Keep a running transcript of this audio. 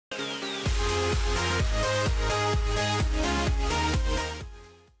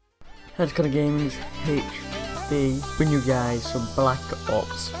Here's ConorGamingzHD, bring you guys some Black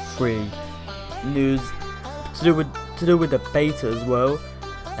Ops 3 news to do with the beta as well.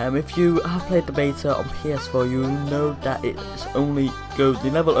 If you have played the beta on PS4, you know that the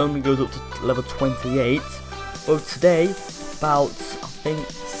level only goes up to level 28. But today, about I think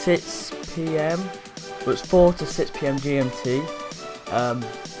 6 PM, but it's 4 to 6 PM GMT.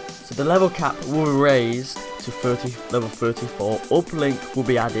 So the level cap will be raised to level 34. Uplink will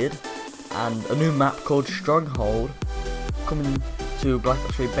be added, and a new map called Stronghold coming to Black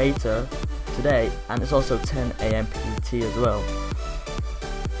Ops 3 beta today, and it's also 10 AM PT as well.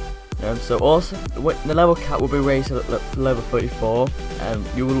 So also the level cap will be raised to level 34, and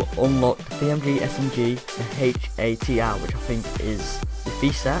you will unlock the BMG, SMG, the HATR, which I think is the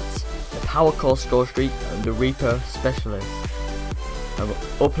VSAT, the Power Core Score Streak, and the Reaper Specialist.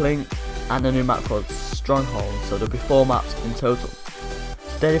 Uplink and a new map called Stronghold, so there'll be 4 maps in total.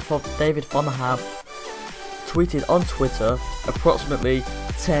 David Fonahab tweeted on Twitter, approximately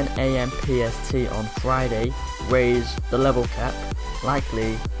 10 AM PST on Friday, raise the level cap,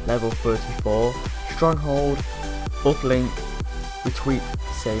 likely level 34, Stronghold, uplink, retweet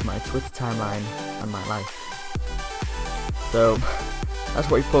to save my Twitter timeline and my life. So that's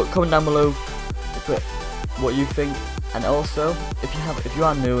what you put. Comment down below what you think, and also if you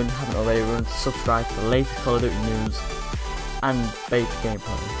are new and haven't already, remember to subscribe for the latest Call of Duty news and beta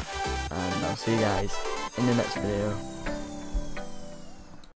gameplay. And I'll see you guys in the next video.